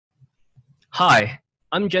Hi,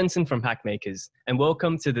 I'm Jensen from Hackmakers, and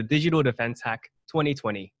welcome to the Digital Defense Hack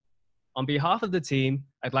 2020. On behalf of the team,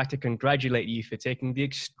 I'd like to congratulate you for taking the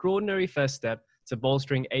extraordinary first step to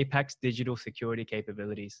bolstering APAC's digital security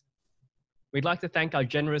capabilities. We'd like to thank our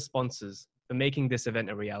generous sponsors for making this event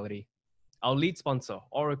a reality. Our lead sponsor,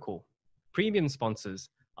 Oracle, premium sponsors,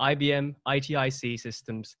 IBM, ITIC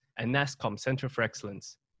Systems, and NASCOM Center for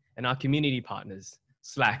Excellence, and our community partners,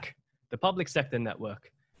 Slack, the Public Sector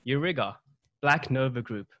Network, Yirigaa, Black Nova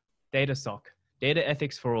Group, DataSoc, Data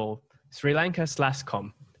Ethics for All, Sri Lanka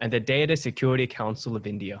SLASSCOM, and the Data Security Council of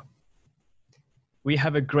India. We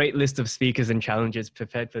have a great list of speakers and challenges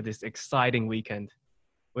prepared for this exciting weekend.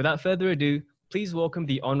 Without further ado, please welcome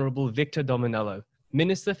the Honourable Victor Dominello,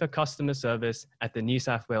 Minister for Customer Service at the New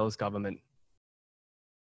South Wales Government.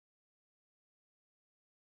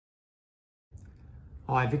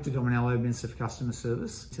 Hi, Victor Dominello, Minister for Customer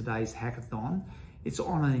Service. Today's hackathon, it's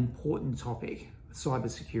on an important topic,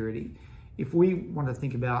 cybersecurity. If we want to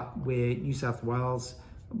think about where New South Wales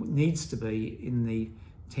needs to be in the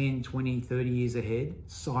 10, 20, 30 years ahead,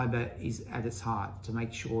 cyber is at its heart to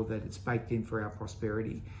make sure that it's baked in for our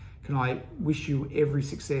prosperity. Can I wish you every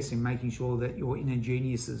success in making sure that your inner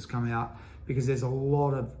geniuses come out, because there's a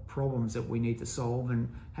lot of problems that we need to solve, and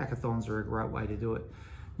hackathons are a great way to do it.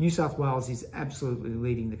 New South Wales is absolutely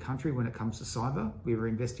leading the country when it comes to cyber. We were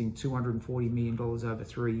investing $240 million over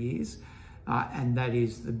 3 years, and that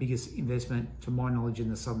is the biggest investment, to my knowledge, in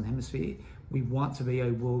the Southern Hemisphere. We want to be a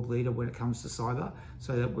world leader when it comes to cyber,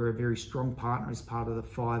 so that we're a very strong partner as part of the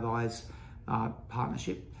Five Eyes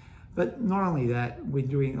partnership. But not only that, we're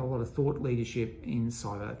doing a lot of thought leadership in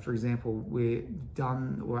cyber. For example, we're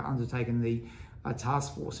undertaking the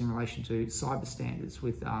task force in relation to cyber standards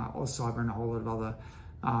with AustCyber and a whole lot of other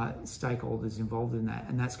stakeholders involved in that,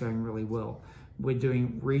 and that's going really well. We're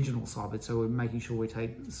doing regional cyber, so we're making sure we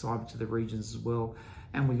take cyber to the regions as well.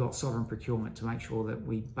 And we've got sovereign procurement to make sure that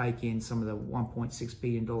we bake in some of the $1.6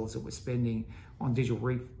 billion that we're spending on Digital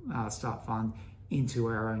Restart Fund into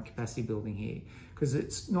our own capacity building here. Because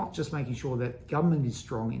it's not just making sure that government is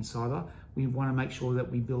strong in cyber, we want to make sure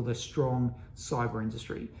that we build a strong cyber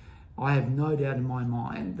industry. I have no doubt in my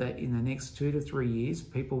mind that in the next 2 to 3 years,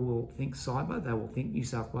 people will think cyber, they will think New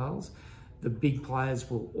South Wales. The big players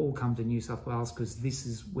will all come to New South Wales because this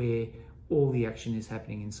is where all the action is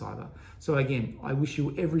happening in cyber. So again, I wish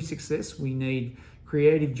you every success. We need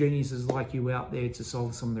creative geniuses like you out there to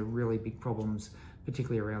solve some of the really big problems,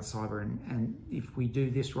 particularly around cyber. And if we do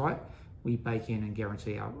this right, we bake in and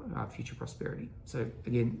guarantee our future prosperity. So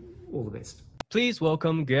again, all the best. Please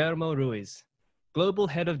welcome Guillermo Ruiz, Global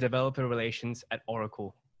Head of Developer Relations at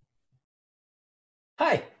Oracle.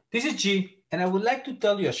 Hi, this is G, and I would like to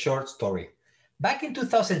tell you a short story. Back in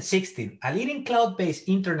 2016, a leading cloud-based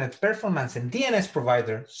internet performance and DNS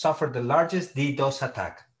provider suffered the largest DDoS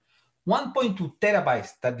attack. 1.2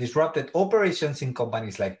 terabytes that disrupted operations in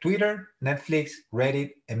companies like Twitter, Netflix,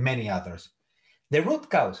 Reddit, and many others. The root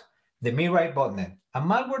cause, the Myelin botnet, a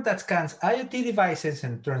malware that scans IoT devices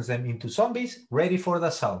and turns them into zombies ready for the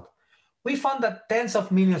assault. We found that tens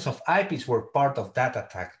of millions of IPs were part of that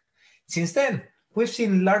attack. Since then, we've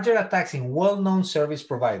seen larger attacks in well-known service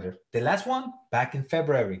providers. The last one, back in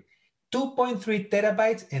February, 2.3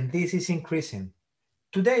 terabytes, and this is increasing.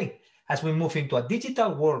 Today, as we move into a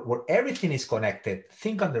digital world where everything is connected,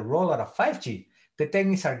 think on the rollout of 5G, the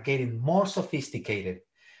techniques are getting more sophisticated.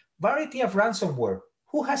 Variety of ransomware.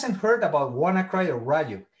 Who hasn't heard about WannaCry or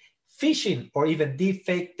Ryde? Phishing or even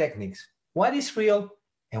deepfake techniques. What is real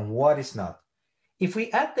and what is not? If we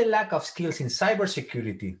add the lack of skills in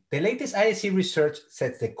cybersecurity, the latest ISC research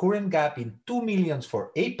sets the current gap in 2 million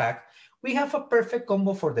for APAC, we have a perfect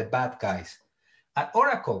combo for the bad guys. At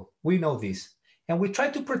Oracle, we know this, and we try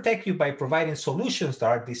to protect you by providing solutions that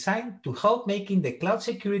are designed to help making the cloud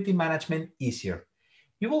security management easier.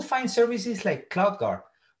 You will find services like CloudGuard,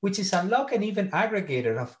 which is a log and event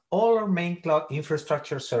aggregator of all our main cloud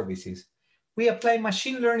infrastructure services. We apply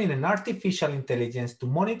machine learning and artificial intelligence to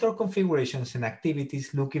monitor configurations and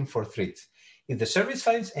activities looking for threats. If the service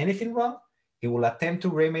finds anything wrong, it will attempt to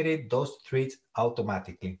remedy those threats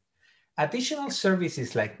automatically. Additional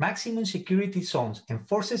services like maximum security zones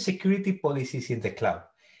enforces security policies in the cloud.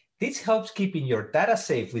 This helps keeping your data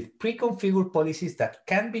safe with pre-configured policies that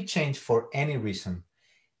can be changed for any reason.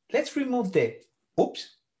 Let's remove the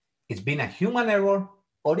oops, it's been a human error,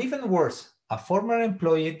 or even worse, a former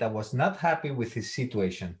employee that was not happy with his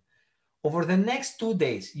situation. Over the next 2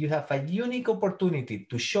 days, you have a unique opportunity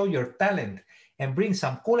to show your talent and bring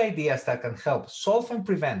some cool ideas that can help solve and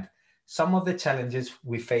prevent some of the challenges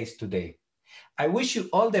we face today. I wish you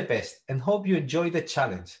all the best and hope you enjoy the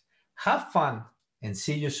challenge. Have fun and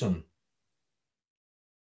see you soon.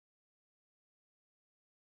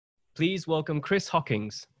 Please welcome Chris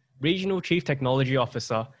Hockings, Regional Chief Technology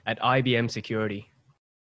Officer at IBM Security.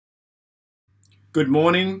 Good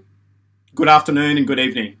morning, good afternoon, and good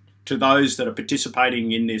evening to those that are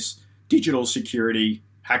participating in this digital security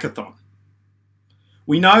hackathon.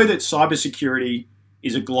 We know that cybersecurity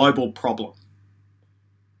is a global problem,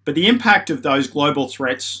 but the impact of those global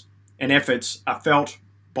threats and efforts are felt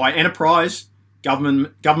by enterprise,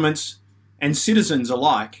 governments, and citizens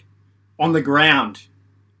alike on the ground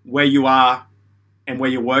where you are and where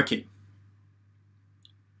you're working.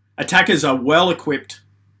 Attackers are well equipped,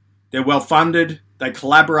 they're well funded, they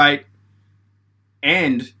collaborate,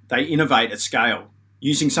 and they innovate at scale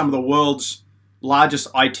using some of the world's largest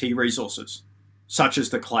IT resources, such as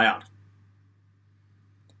the cloud.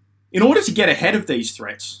 In order to get ahead of these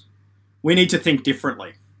threats, we need to think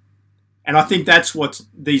differently. And I think that's what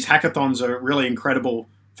these hackathons are really incredible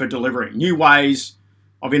for delivering, new ways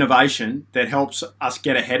of innovation that helps us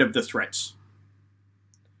get ahead of the threats.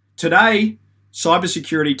 Today,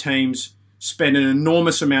 cybersecurity teams spend an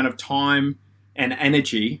enormous amount of time and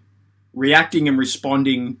energy reacting and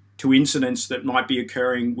responding to incidents that might be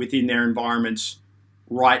occurring within their environments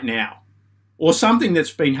right now, or something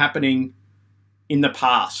that's been happening in the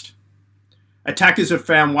past. Attackers have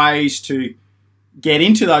found ways to get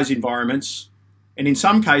into those environments and in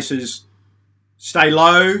some cases stay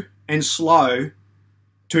low and slow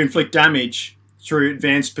to inflict damage through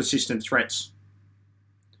advanced persistent threats.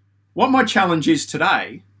 What my challenge is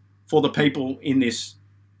today for the people in this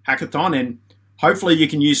hackathon, and hopefully you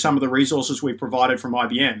can use some of the resources we've provided from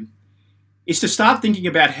IBM, is to start thinking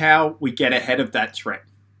about how we get ahead of that threat.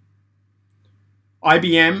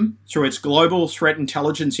 IBM, through its global threat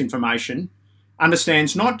intelligence information,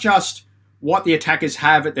 understands not just what the attackers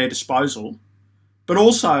have at their disposal, but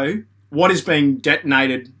also what is being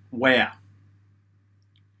detonated where.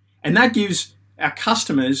 And that gives our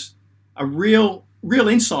customers a real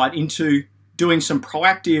insight into doing some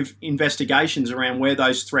proactive investigations around where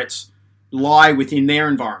those threats lie within their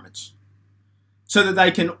environments, so that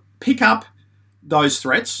they can pick up those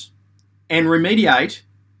threats and remediate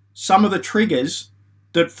some of the triggers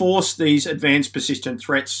that force these advanced persistent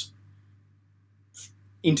threats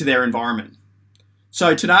into their environment.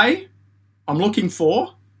 So today, I'm looking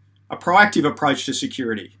for a proactive approach to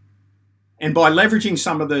security. And by leveraging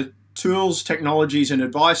some of the tools, technologies, and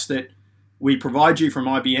advice that we provide you from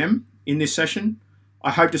IBM in this session, I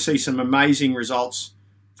hope to see some amazing results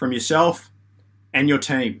from yourself and your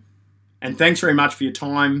team. And thanks very much for your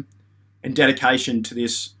time and dedication to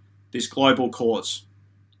this global cause.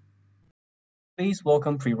 Please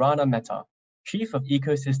welcome Prirana Mehta, Chief of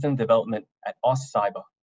Ecosystem Development at AustCyber.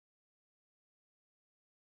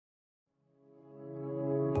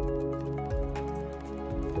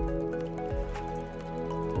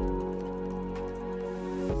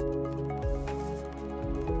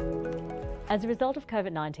 As a result of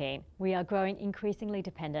COVID-19, we are growing increasingly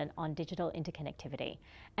dependent on digital interconnectivity,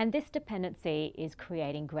 and this dependency is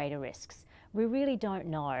creating greater risks. We really don't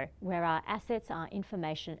know where our assets, our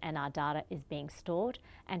information and our data is being stored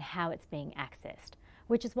and how it's being accessed,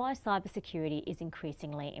 which is why cybersecurity is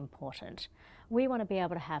increasingly important. We want to be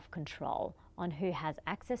able to have control on who has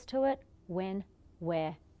access to it, when,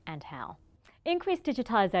 where and how. Increased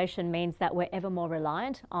digitisation means that we're ever more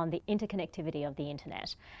reliant on the interconnectivity of the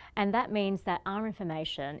internet. And that means that our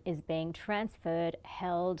information is being transferred,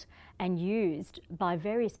 held and used by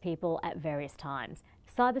various people at various times.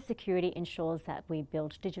 Cybersecurity ensures that we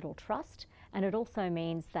build digital trust, and it also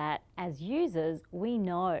means that as users, we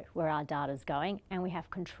know where our data is going and we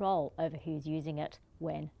have control over who's using it,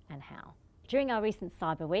 when and how. During our recent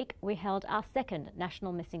Cyber Week, we held our second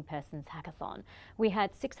National Missing Persons Hackathon. We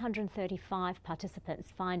had 635 participants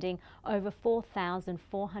finding over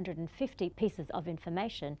 4,450 pieces of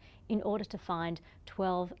information in order to find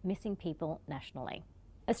 12 missing people nationally.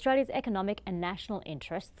 Australia's economic and national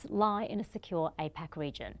interests lie in a secure APAC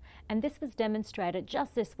region, and this was demonstrated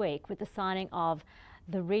just this week with the signing of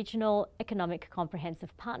the Regional Economic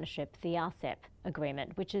Comprehensive Partnership, the RCEP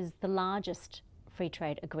agreement, which is the largest free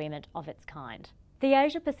trade agreement of its kind. The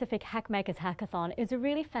Asia Pacific Hackmakers Hackathon is a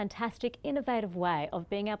really fantastic, innovative way of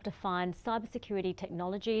being able to find cybersecurity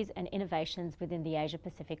technologies and innovations within the Asia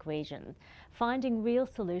Pacific region, finding real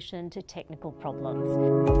solution to technical problems.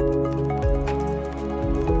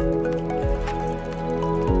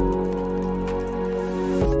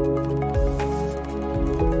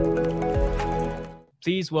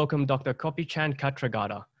 Please welcome Dr. Gopichand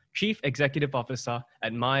Katragadda, Chief Executive Officer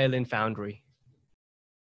at Myelin Foundry.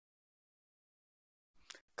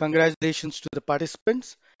 Congratulations to the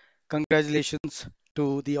participants. Congratulations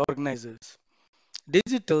to the organizers.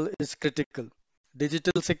 Digital is critical.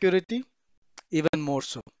 digital security, even more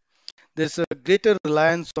so. There's a greater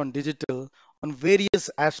reliance on digital on various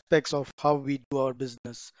aspects of how we do our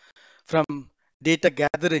business, from data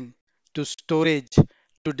gathering to storage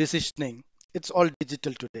to decisioning. It's all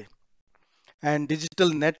digital today. And digital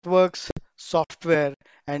networks, software,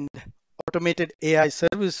 and automated AI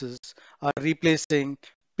services are replacing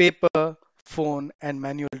paper, phone, and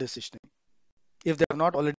manual decisioning, if they are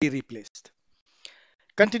not already replaced.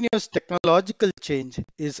 Continuous technological change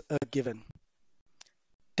is a given.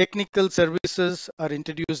 Technical services are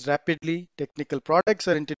introduced rapidly, technical products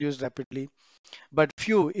are introduced rapidly, but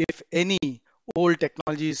few, if any, old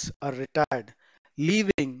technologies are retired,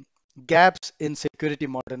 leaving gaps in security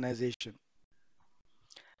modernization.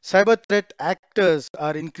 Cyber threat actors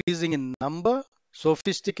are increasing in number,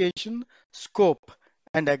 sophistication, scope,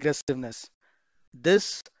 and aggressiveness.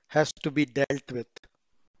 This has to be dealt with.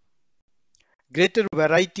 Greater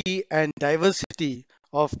variety and diversity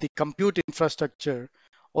of the compute infrastructure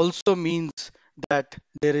also means that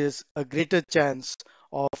there is a greater chance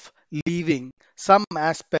of leaving some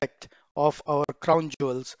aspect of our crown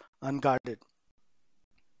jewels unguarded.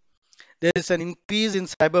 There is an increase in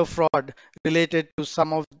cyber fraud related to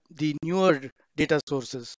some of the newer data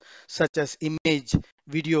sources, such as image,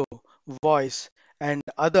 video, voice, and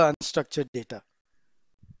other unstructured data.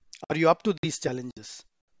 Are you up to these challenges?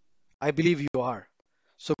 I believe you are.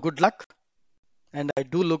 So good luck, and I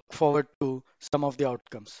do look forward to some of the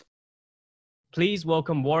outcomes. Please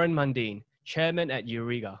welcome Warren Mundine, Chairman at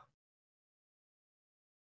Yirigaa.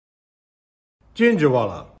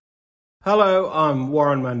 Jinjawala. Hello, I'm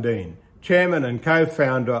Warren Mundine, Chairman and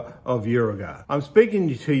co-founder of Yirigaa. I'm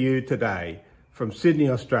speaking to you today from Sydney,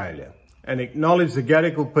 Australia, and acknowledge the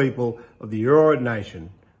Gadigal people of the Eora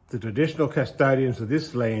Nation, the traditional custodians of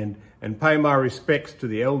this land, and pay my respects to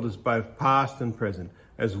the elders both past and present,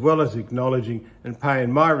 as well as acknowledging and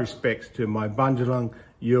paying my respects to my Bundjalung,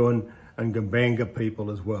 Yuin and Gambanga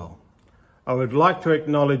people as well. I would like to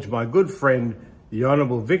acknowledge my good friend, the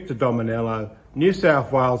Honourable Victor Dominello, New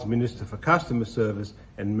South Wales Minister for Customer Service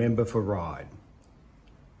and member for Ryde.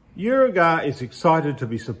 Yirigaa is excited to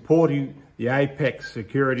be supporting the Apex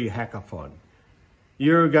Security Hackathon.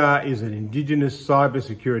 Yirigaa is an Indigenous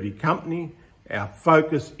cybersecurity company. Our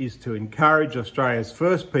focus is to encourage Australia's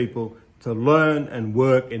first people to learn and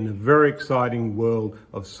work in the very exciting world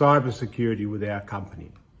of cybersecurity with our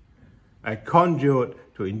company. A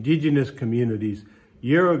conduit to Indigenous communities,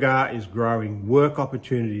 Yirigaa is growing work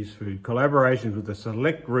opportunities through collaborations with a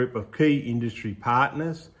select group of key industry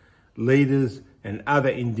partners, leaders and other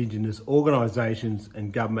Indigenous organisations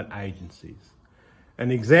and government agencies. An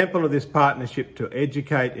example of this partnership to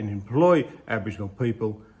educate and employ Aboriginal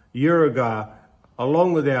people, Yirigaa,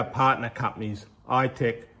 along with our partner companies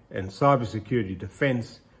iTech and Cybersecurity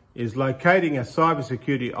Defence, is locating a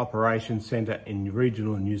cybersecurity operations centre in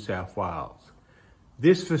regional New South Wales.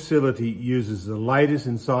 This facility uses the latest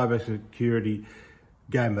in cybersecurity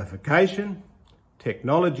gamification,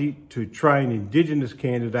 technology to train Indigenous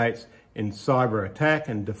candidates in cyber attack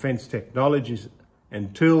and defence technologies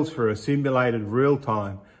and tools for a simulated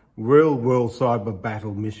real-time, real-world cyber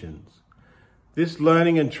battle missions. This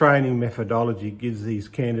learning and training methodology gives these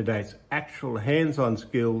candidates actual hands-on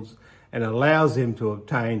skills and allows them to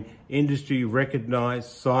obtain industry-recognised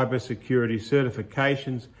cybersecurity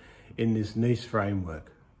certifications in this niche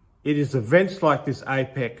framework. It is events like this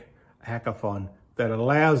APEC hackathon that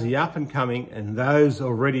allows the up-and-coming and those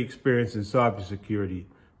already experienced in cybersecurity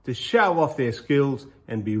to show off their skills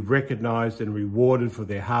and be recognised and rewarded for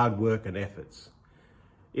their hard work and efforts.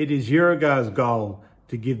 It is Yirigaa's goal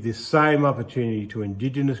to give this same opportunity to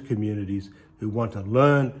Indigenous communities who want to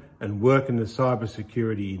learn and work in the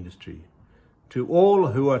cybersecurity industry. To all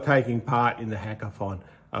who are taking part in the hackathon,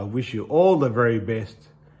 I wish you all the very best,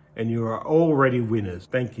 and you are already winners.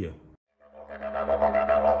 Thank you.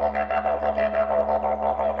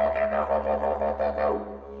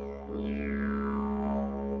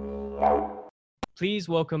 Please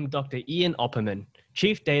welcome Dr. Ian Opperman,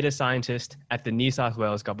 Chief Data Scientist at the New South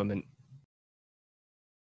Wales Government.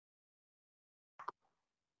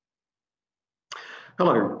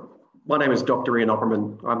 Hello, my name is Dr. Ian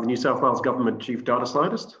Opperman. I'm the New South Wales Government Chief Data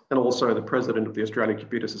Scientist and also the President of the Australian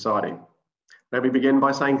Computer Society. Let me begin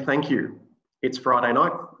by saying thank you. It's Friday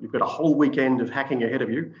night, you've got a whole weekend of hacking ahead of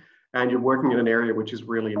you, and you're working in an area which is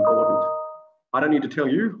really important. I don't need to tell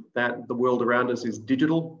you that the world around us is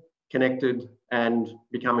digital, connected, and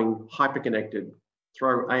becoming hyper-connected.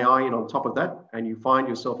 Throw AI in on top of that, and you find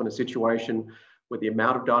yourself in a situation where the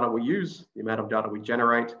amount of data we use, the amount of data we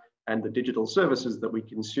generate, and the digital services that we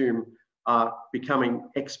consume are becoming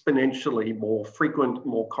exponentially more frequent,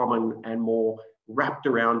 more common, and more wrapped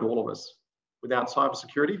around all of us. Without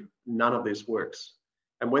cybersecurity, none of this works.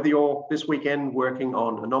 And whether you're this weekend working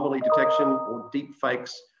on anomaly detection or deep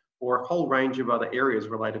fakes or a whole range of other areas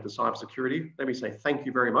related to cybersecurity, let me say thank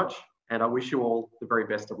you very much, and I wish you all the very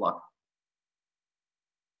best of luck.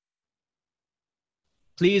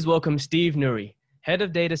 Please welcome Steve Nouri, Head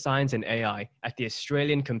of Data Science and AI at the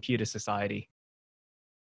Australian Computer Society.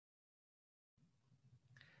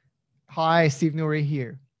 Hi, Steve Nouri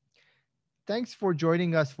here. Thanks for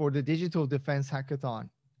joining us for the Digital Defense Hackathon.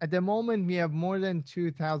 At the moment, we have more than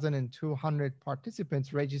 2,200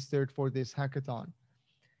 participants registered for this hackathon,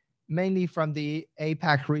 mainly from the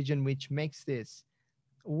APAC region, which makes this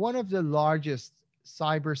one of the largest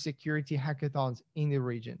cybersecurity hackathons in the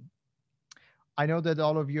region. I know that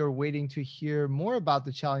all of you are waiting to hear more about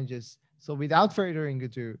the challenges. So without further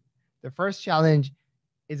ado, the first challenge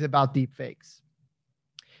is about deepfakes.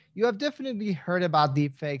 You have definitely heard about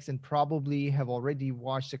deepfakes and probably have already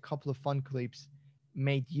watched a couple of fun clips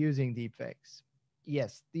made using deepfakes.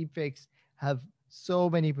 Yes, deepfakes have so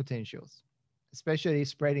many potentials, especially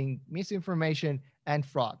spreading misinformation and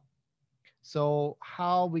fraud. So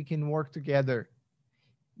how we can work together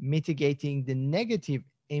mitigating the negative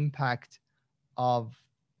impact of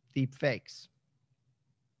deepfakes.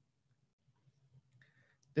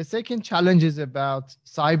 The second challenge is about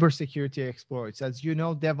cybersecurity exploits. As you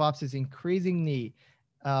know, DevOps is increasingly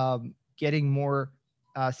getting more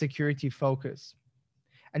security focus.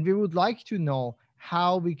 And we would like to know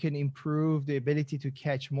how we can improve the ability to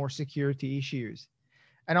catch more security issues.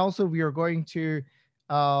 And also we are going to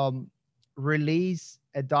release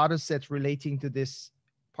a data set relating to this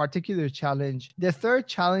particular challenge. The third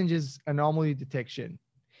challenge is anomaly detection.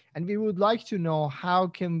 And we would like to know how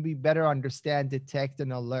can we better understand, detect,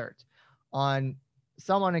 and alert on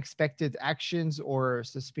some unexpected actions or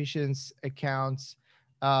suspicious accounts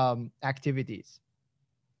activities.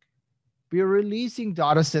 We are releasing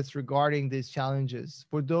data sets regarding these challenges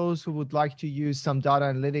for those who would like to use some data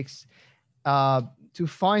analytics to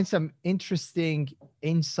find some interesting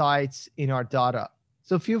insights in our data.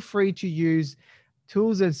 So feel free to use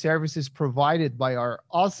tools and services provided by our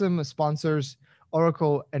awesome sponsors,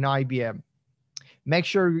 Oracle and IBM. Make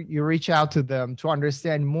sure you reach out to them to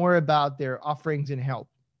understand more about their offerings and help.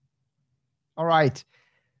 All right,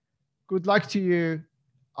 good luck to you.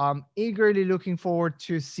 I'm eagerly looking forward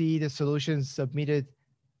to see the solutions submitted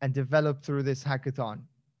and developed through this hackathon.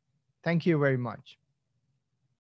 Thank you very much.